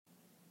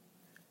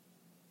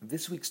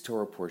This week's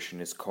Torah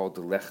portion is called the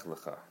Lech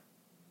Lecha.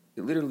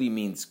 It literally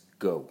means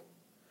go.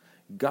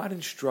 God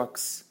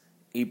instructs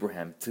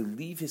Abraham to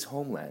leave his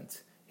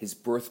homeland, his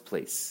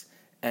birthplace,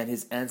 and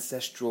his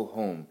ancestral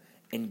home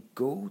and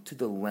go to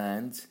the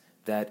land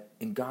that,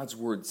 in God's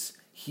words,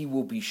 he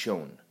will be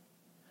shown.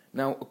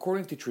 Now,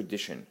 according to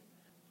tradition,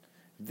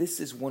 this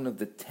is one of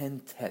the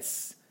 10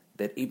 tests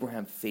that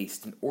Abraham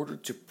faced in order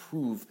to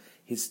prove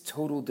his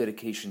total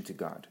dedication to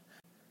God.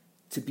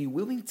 To be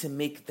willing to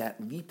make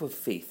that leap of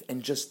faith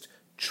and just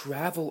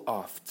travel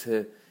off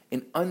to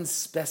an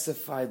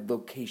unspecified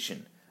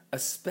location,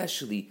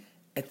 especially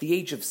at the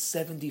age of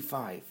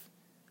 75.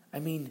 I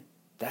mean,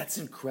 that's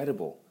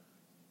incredible.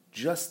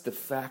 Just the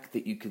fact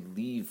that you could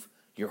leave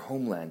your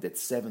homeland at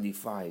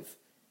 75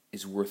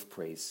 is worth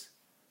praise.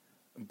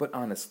 But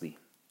honestly,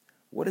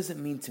 what does it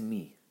mean to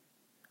me?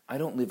 I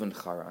don't live in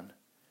Haran,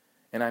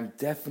 and I'm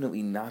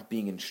definitely not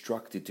being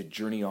instructed to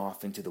journey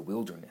off into the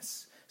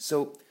wilderness.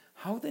 So,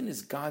 how then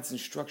is God's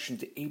instruction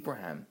to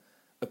Abraham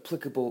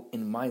applicable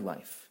in my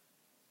life?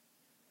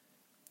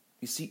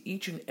 You see,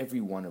 each and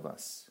every one of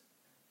us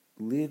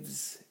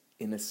lives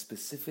in a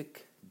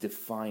specific,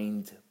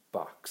 defined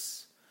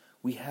box.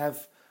 We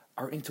have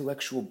our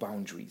intellectual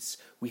boundaries.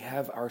 We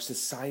have our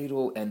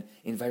societal and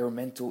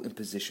environmental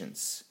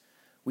impositions.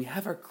 We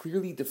have our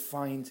clearly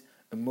defined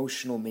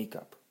emotional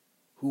makeup,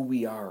 who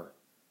we are,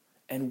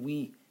 and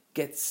we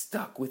get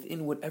stuck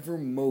within whatever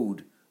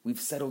mode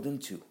we've settled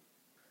into.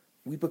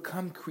 We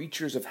become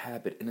creatures of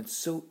habit, and it's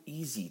so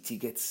easy to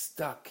get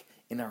stuck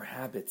in our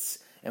habits,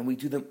 and we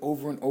do them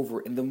over and over,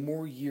 and the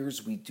more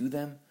years we do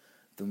them,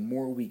 the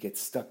more we get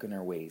stuck in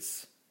our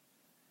ways.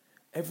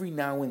 Every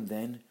now and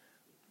then,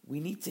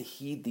 we need to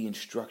heed the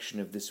instruction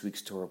of this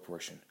week's Torah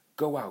portion.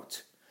 Go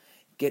out.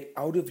 Get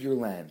out of your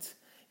land.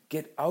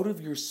 Get out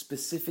of your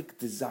specific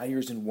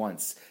desires and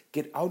wants.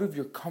 Get out of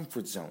your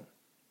comfort zone.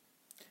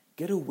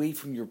 Get away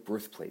from your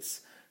birthplace,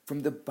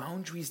 from the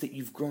boundaries that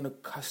you've grown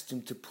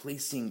accustomed to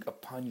placing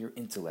upon your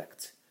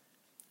intellect.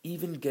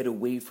 Even get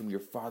away from your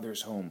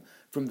father's home,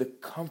 from the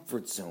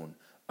comfort zone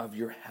of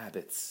your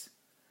habits,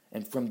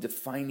 and from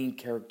defining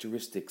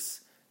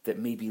characteristics that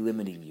may be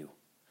limiting you.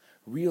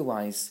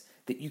 Realize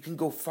that you can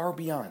go far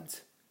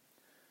beyond,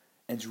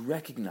 and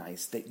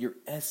recognize that your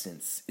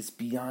essence is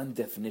beyond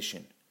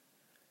definition,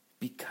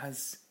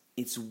 because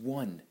it's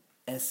one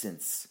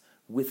essence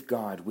with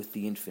God, with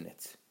the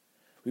infinite.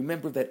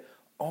 Remember that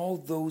all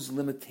those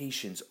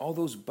limitations, all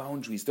those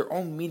boundaries, they're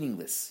all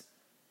meaningless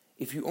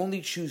if you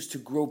only choose to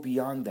grow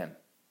beyond them,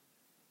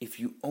 if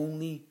you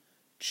only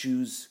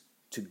choose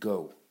to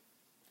go.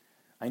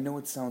 I know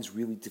it sounds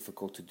really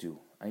difficult to do.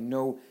 I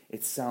know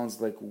it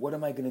sounds like, what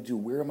am I going to do?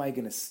 Where am I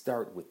going to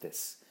start with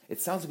this? It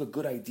sounds like a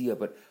good idea,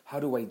 but how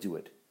do I do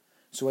it?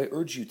 So I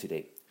urge you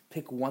today,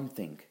 pick one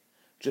thing,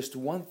 just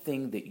one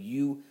thing that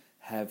you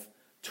have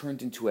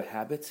turned into a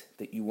habit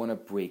that you want to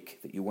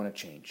break, that you want to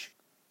change,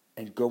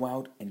 and go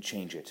out and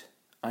change it.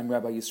 I'm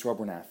Rabbi Yisrael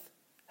Bernath.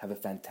 Have a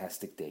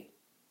fantastic day.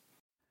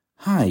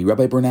 Hi,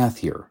 Rabbi Bernath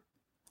here.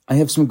 I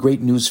have some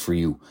great news for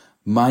you.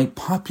 My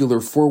popular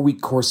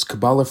 4-week course,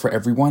 Kabbalah for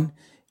Everyone,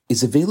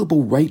 is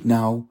available right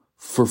now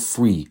for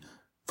free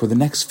for the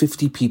next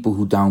 50 people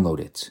who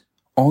download it.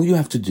 All you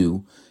have to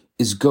do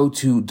is go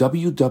to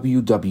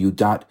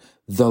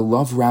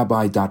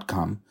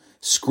www.theloverabbi.com,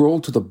 scroll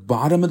to the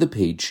bottom of the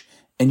page,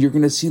 and you're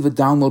going to see the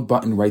download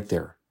button right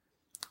there.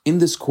 In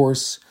this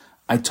course,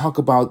 I talk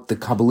about the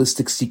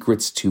Kabbalistic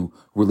secrets to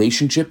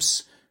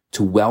relationships,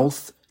 to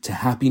wealth, to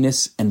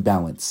happiness and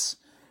balance.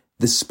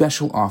 This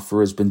special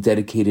offer has been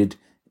dedicated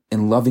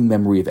in loving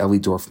memory of Ellie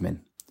Dorfman.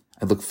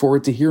 I look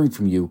forward to hearing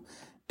from you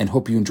and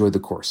hope you enjoy the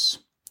course.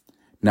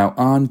 Now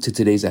on to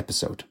today's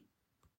episode.